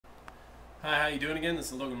Hi, how you doing again? This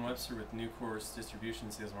is Logan Webster with nuCourse Distribution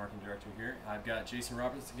Sales Marketing Director here. I've got Jason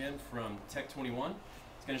Roberts again from Tech21.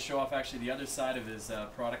 He's going to show off actually the other side of his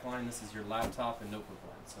product line. This is your laptop and notebook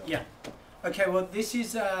line. So. Yeah. Okay. Well, this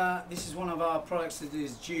is one of our products that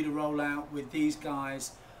is due to roll out with these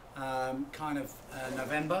guys,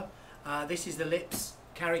 November. This is the L.I.P.S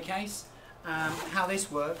carry case. How this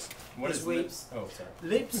works? What is L.I.P.S? Oh, sorry.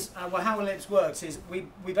 L.I.P.S. Well, how L.I.P.S works is we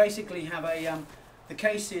basically have a the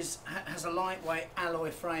case has a lightweight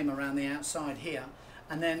alloy frame around the outside here,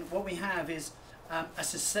 and then what we have is a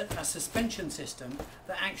suspension system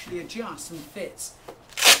that actually adjusts and fits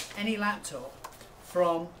any laptop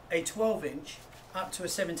from a 12-inch up to a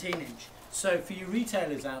 17-inch. So for you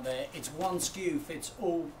retailers out there, it's one SKU fits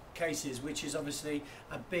all cases, which is obviously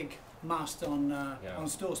a big must on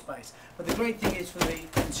store space. But the great thing is for the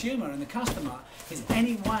consumer and the customer is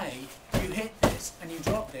any way you hit this and you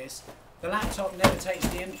drop this, the laptop never takes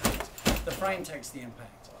the impact, the frame takes the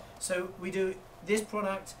impact. So we do this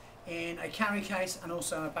product in a carry case and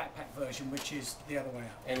also a backpack version, which is the other way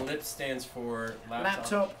up. And L.I.P.S stands for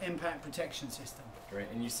Laptop Impact Protection System. Great.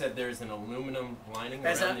 And you said there's an aluminum lining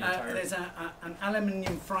around the entire... There's an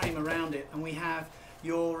aluminium frame around it, and we have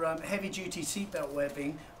your heavy-duty seatbelt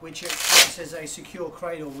webbing, which acts as a secure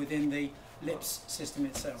cradle within the L.I.P.S system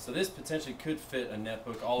itself. So this potentially could fit a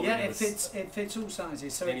netbook all yeah, over. It fits all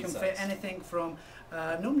sizes, so it can fit anything from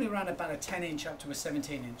normally around about a 10-inch up to a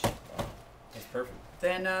 17-inch. Wow. That's perfect.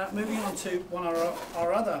 Then moving on to one of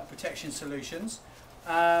our other protection solutions.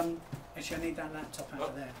 Actually, I need that laptop out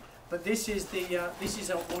of there. But this is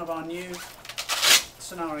one of our new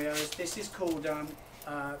scenarios. This is called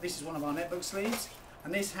this is one of our netbook sleeves,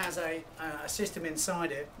 and this has a system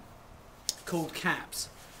inside it called C.A.P.S.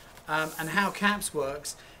 And how C.A.P.S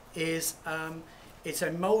works is it's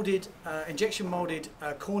a molded, injection molded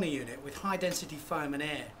corner unit with high density foam and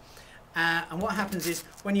air. And what happens is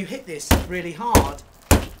when you hit this really hard,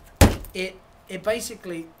 it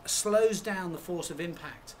basically slows down the force of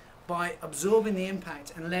impact by absorbing the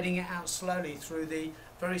impact and letting it out slowly through the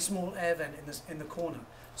very small air vent in the corner.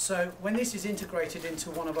 So when this is integrated into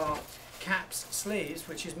one of our C.A.P.S sleeves,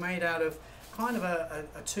 which is made out of kind of a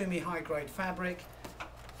Toomey high grade fabric,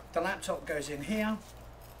 the laptop goes in here,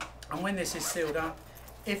 and when this is sealed up,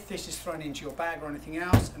 if this is thrown into your bag or anything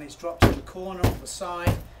else and it's dropped in the corner or the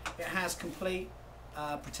side, it has complete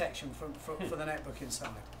protection for the netbook inside.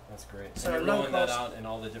 That's great. So and you're rolling that out in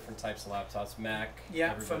all the different types of laptops, Mac.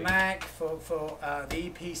 Yeah, everybody. for Mac, for the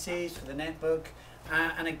PCs, for the netbook,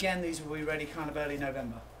 and again these will be ready kind of early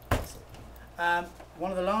November.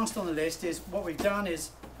 One of the last on the list is what we've done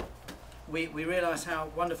is we realised how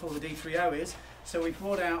wonderful the d3O is, so we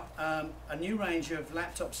brought out a new range of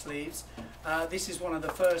laptop sleeves. This is one of the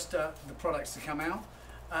first the products to come out.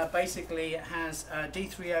 Basically it has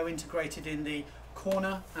d3O integrated in the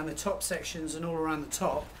corner and the top sections and all around the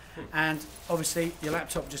top, and obviously your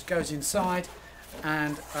laptop just goes inside,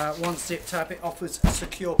 and once zipped up it offers a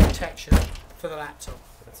secure protection for the laptop.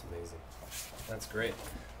 That's amazing. That's great.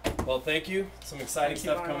 Well, thank you. Some exciting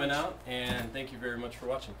stuff coming out, and thank you very much for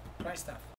watching. Great stuff.